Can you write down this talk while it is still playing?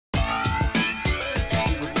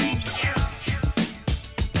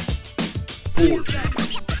Forging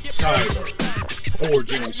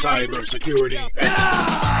cybersecurity experts.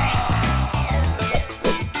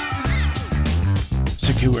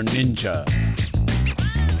 Secure Ninja.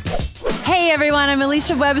 Hey everyone, I'm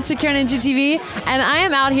Alicia Webb at SecureNinjaTV, and I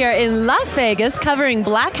am out here in Las Vegas covering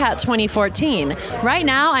Blackhat 2014. Right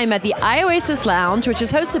now, I'm at the IOActive Lounge, which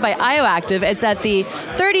is hosted by IOActive. It's at the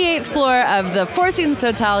 38th floor of the Four Seasons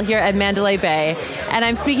Hotel here at Mandalay Bay. And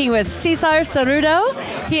I'm speaking with Cesar Cerrudo.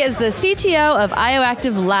 He is the CTO of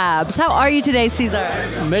IOActive Labs. How are you today, Cesar?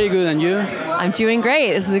 Very good, and you? I'm doing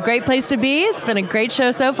great. This is a great place to be. It's been a great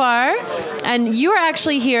show so far. And you are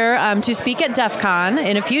actually here to speak at DEF CON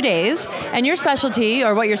in a few days. And your specialty,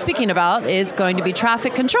 or what you're speaking about, is going to be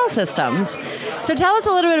traffic control systems. So tell us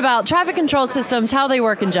a little bit about traffic control systems, how they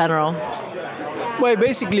work in general. Well,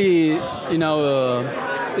 basically,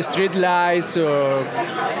 street lights or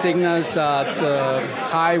signals at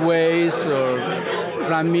highways or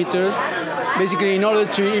ramp meters. Basically, in order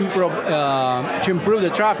to improve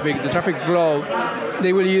the traffic flow,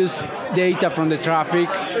 they will use data from the traffic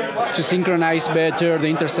to synchronize better the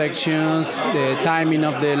intersections, the timing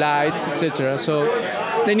of the lights, etc. So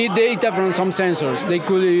they need data from some sensors. They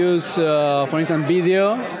could use, for instance,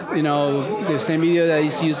 video. The same video that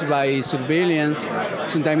is used by surveillance.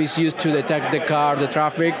 Sometimes it's used to detect the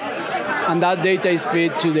traffic, and that data is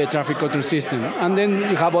fed to the traffic control system. And then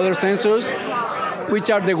you have other sensors, which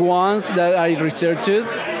are the ones that I researched,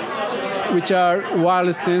 which are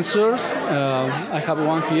wireless sensors. I have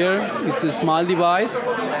one here. It's a small device.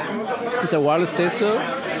 It's a wireless sensor.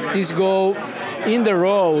 These go in the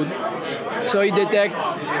road, so it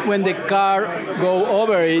detects when the car go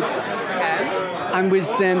over it, and will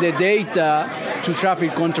send the data to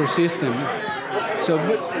traffic control system. So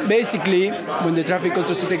basically, when the traffic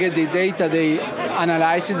control system gets the data, they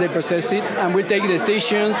analyze it, they process it, and will take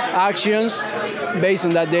decisions, actions based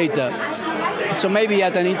on that data. So maybe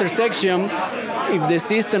at an intersection, if the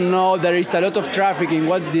system knows there is a lot of traffic in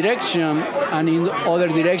one direction and in the other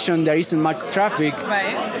direction there isn't much traffic,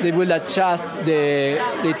 right, they will adjust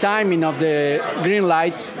the timing of the green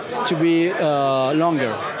light to be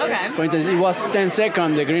longer. Okay. For instance, it was 10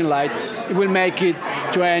 seconds, the green light. It will make it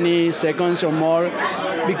 20 seconds or more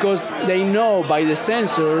because they know by the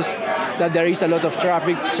sensors that there is a lot of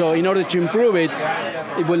traffic. So in order to improve it,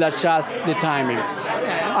 it will adjust the timing.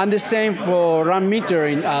 Okay. And the same for ramp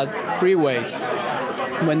metering at freeways.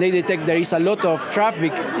 When they detect there is a lot of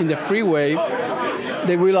traffic in the freeway,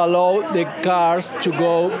 they will allow the cars to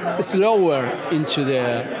go slower into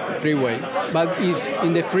the freeway. But if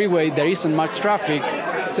in the freeway there isn't much traffic,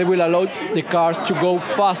 they will allow the cars to go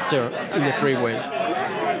faster in the freeway.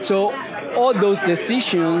 So all those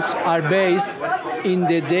decisions are based in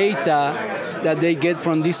the data that they get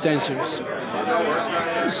from these sensors.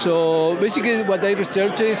 So basically what I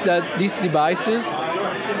researched is that these devices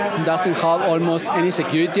doesn't have almost any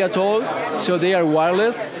security at all. So they are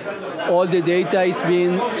wireless. All the data is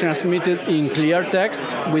being transmitted in clear text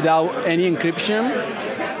without any encryption.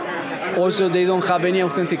 Also, they don't have any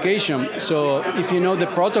authentication. So if you know the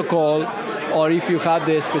protocol, or if you have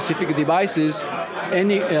the specific devices,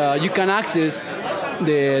 you can access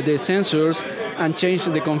the sensors and change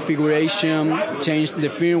the configuration, change the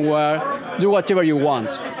firmware, do whatever you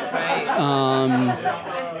want.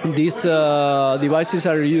 These devices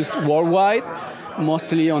are used worldwide,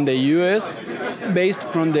 mostly on the US. Based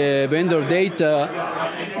from the vendor data,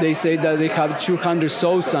 they say that they have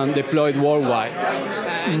 200,000 deployed worldwide.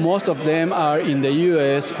 Most of them are in the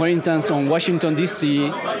US. For instance, on Washington,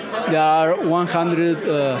 D.C., there are 1,200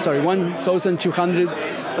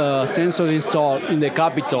 sensors installed in the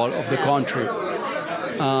capital of the country.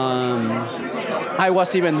 I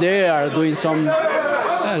was even there doing some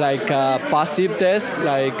passive tests,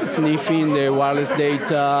 like sniffing the wireless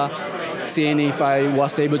data, seeing if I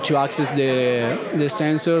was able to access the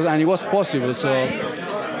sensors, and it was possible. So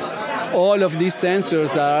all of these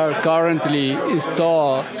sensors that are currently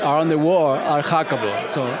installed around the world are hackable.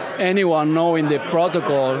 So anyone knowing the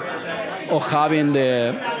protocol or having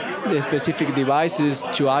the specific devices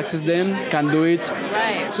to access them can do it.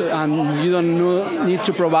 Right. So, and you don't need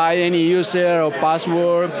to provide any user or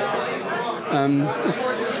password.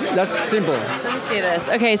 That's simple. Let me see this.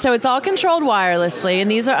 Okay, so it's all controlled wirelessly,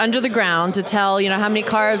 and these are under the ground to tell how many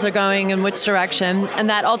cars are going in which direction, and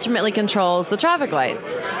that ultimately controls the traffic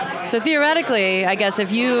lights. So theoretically, I guess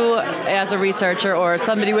if you, as a researcher or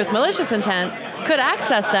somebody with malicious intent, could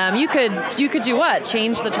access them, you could do what?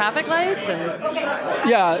 Change the traffic lights?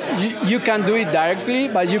 Yeah, you can do it directly,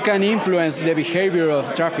 but you can influence the behavior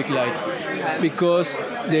of traffic light because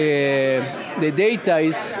the data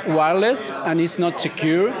is wireless and it's not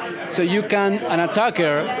secure. So an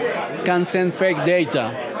attacker can send fake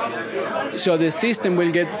data. So the system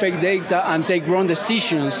will get fake data and take wrong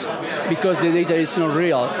decisions because the data is not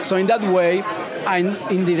real. So in that way, and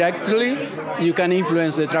indirectly, you can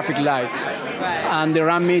influence the traffic lights and the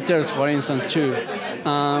RAM meters, for instance, too.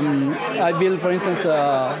 I built, for instance,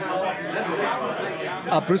 a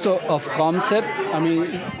proof of concept. I mean,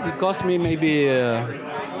 it cost me maybe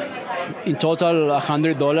in total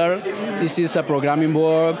 $100. This is a programming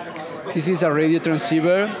board. This is a radio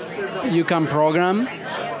transceiver. You can program.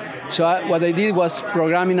 So what I did was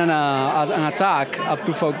programming an attack, a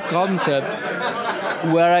proof of concept,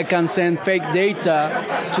 where I can send fake data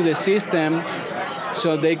to the system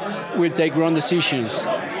so they will take wrong decisions.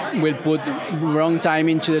 We'll put wrong time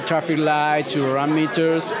into the traffic light, to RAM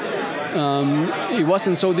meters. It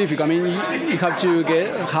wasn't so difficult. I mean, you have to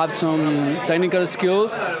have some technical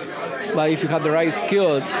skills, but if you have the right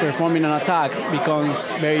skill, performing an attack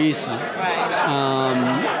becomes very easy. You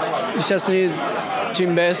just need to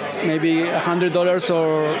invest maybe $100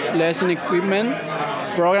 or less in equipment,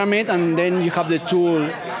 program it, and then you have the tool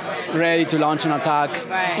ready to launch an attack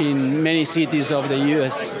in many cities of the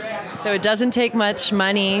US. So it doesn't take much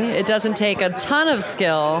money. It doesn't take a ton of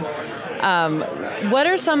skill. What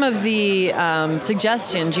are some of the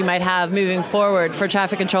suggestions you might have moving forward for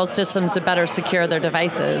traffic control systems to better secure their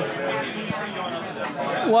devices?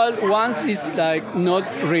 Well, one is like not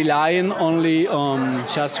relying only on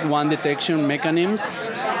just one detection mechanisms,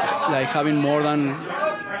 like having more than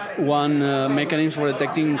one mechanism for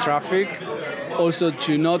detecting traffic. Also,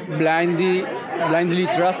 to not blindly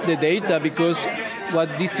trust the data, because what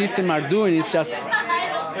these systems are doing is just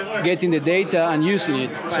getting the data and using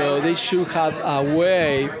it. So they should have a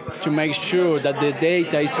way to make sure that the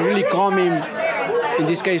data is really coming, in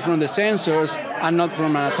this case, from the sensors and not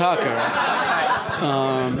from an attacker.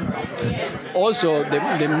 Also,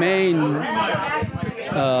 the main,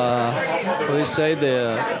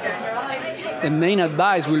 the main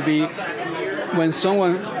advice will be when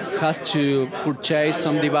someone has to purchase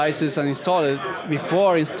some devices and install it,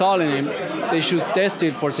 before installing them, they should test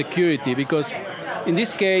it for security, because in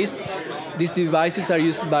this case, these devices are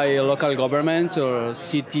used by local governments or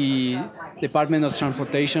city Department of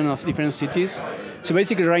Transportation of different cities. So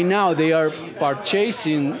basically right now they are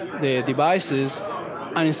purchasing the devices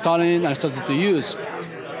and installing it and starting to use.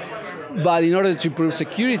 But in order to prove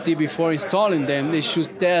security before installing them, they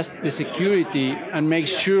should test the security and make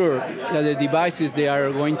sure that the devices they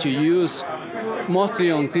are going to use,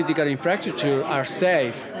 mostly on critical infrastructure, are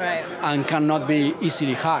safe and cannot be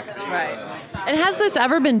easily hacked. And has this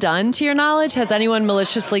ever been done, to your knowledge? Has anyone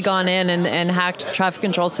maliciously gone in and hacked traffic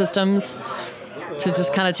control systems to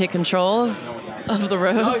just kind of take control of the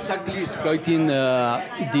roads? Not exactly exploiting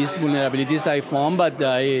these vulnerabilities I found, but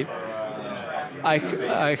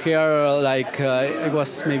I hear like it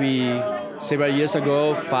was maybe several years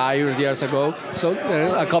ago, 5 years ago. So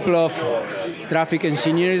a couple of traffic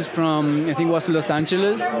engineers from, I think it was Los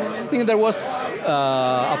Angeles. I think there was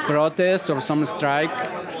a protest or some strike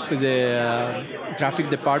with the traffic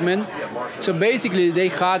department. So basically they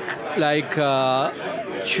hacked like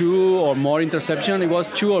 2 or more interceptions. It was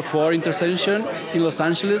 2 or 4 interceptions in Los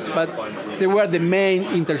Angeles, but they were the main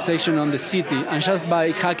intersection on the city. And just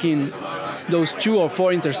by hacking those 2 or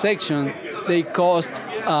 4 intersections, they caused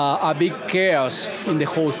a big chaos in the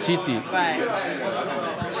whole city.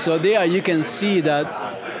 So there you can see that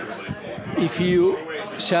if you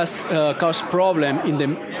just cause problem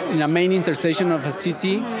in a main intersection of a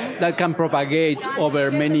city, that can propagate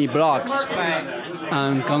over many blocks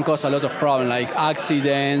and can cause a lot of problems, like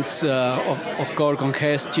accidents, of course,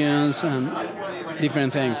 congestions, and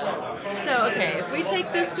different things. So, okay, if we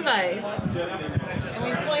take this device and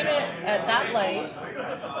we point it at that light,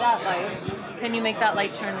 can you make that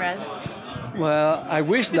light turn red? Well, I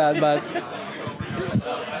wish that, but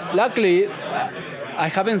luckily, I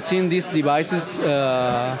haven't seen these devices,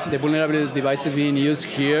 the vulnerable devices being used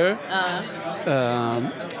here.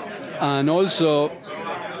 And also,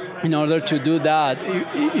 in order to do that,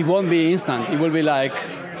 it won't be instant. It will be like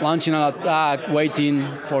launching an attack, waiting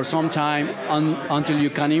for some time until you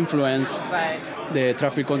can influence the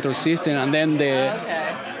traffic control system, and then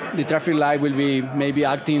the traffic light will be maybe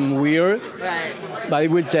acting weird, but it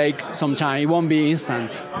will take some time. It won't be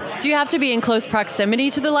instant. Do you have to be in close proximity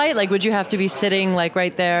to the light? Like, would you have to be sitting like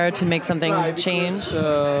right there to make something change?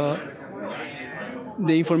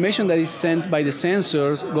 The information that is sent by the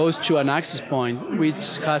sensors goes to an access point,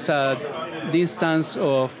 which has a distance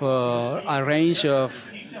of a range of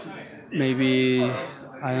maybe,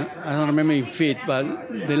 I don't remember in feet, but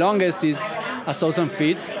the longest is 1,000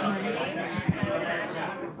 feet.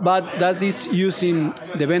 but that is using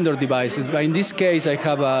the vendor devices. But in this case, I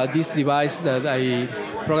have this device that I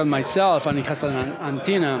programmed myself, and it has an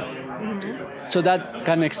antenna, so that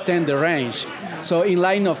can extend the range. So in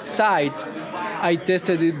line of sight, I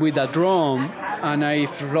tested it with a drone, and I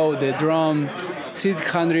flew the drone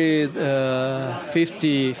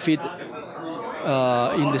 650 feet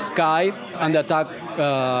in the sky, and the attack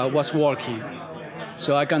was working.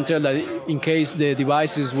 So I can tell that in case the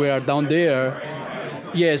devices were down there,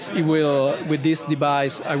 yes, it will. With this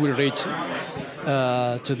device, I will reach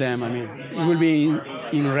to them. I mean, it will be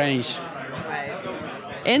in range.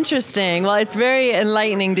 Interesting. Well, it's very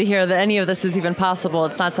enlightening to hear that any of this is even possible.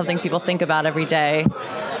 It's not something people think about every day.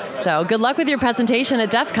 So good luck with your presentation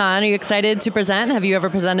at DEF CON. Are you excited to present? Have you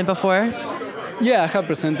ever presented before? Yeah, I have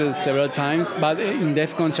presented several times, but in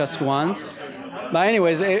DEF CON just once. But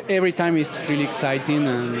anyways, every time is really exciting,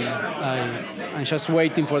 and I'm just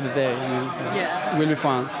waiting for the day. It will be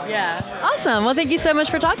fun. Yeah. Awesome. Well, thank you so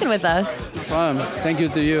much for talking with us. No problem. Thank you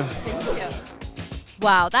to you. Thank you.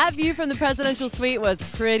 Wow, that view from the presidential suite was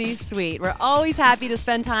pretty sweet. We're always happy to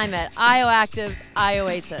spend time at IOActive's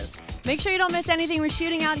IOASIS. Make sure you don't miss anything we're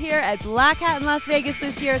shooting out here at Blackhat in Las Vegas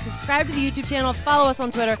this year. Subscribe to the YouTube channel, follow us on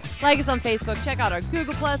Twitter, like us on Facebook, check out our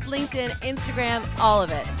Google+, LinkedIn, Instagram, all of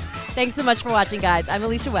it. Thanks so much for watching, guys. I'm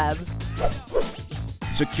Alicia Webb.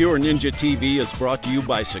 SecureNinjaTV is brought to you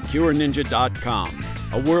by SecureNinja.com,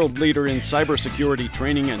 a world leader in cybersecurity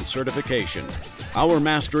training and certification. Our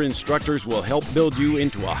master instructors will help build you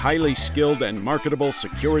into a highly skilled and marketable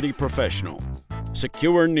security professional.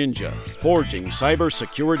 Secure Ninja, forging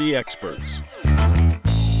cybersecurity experts.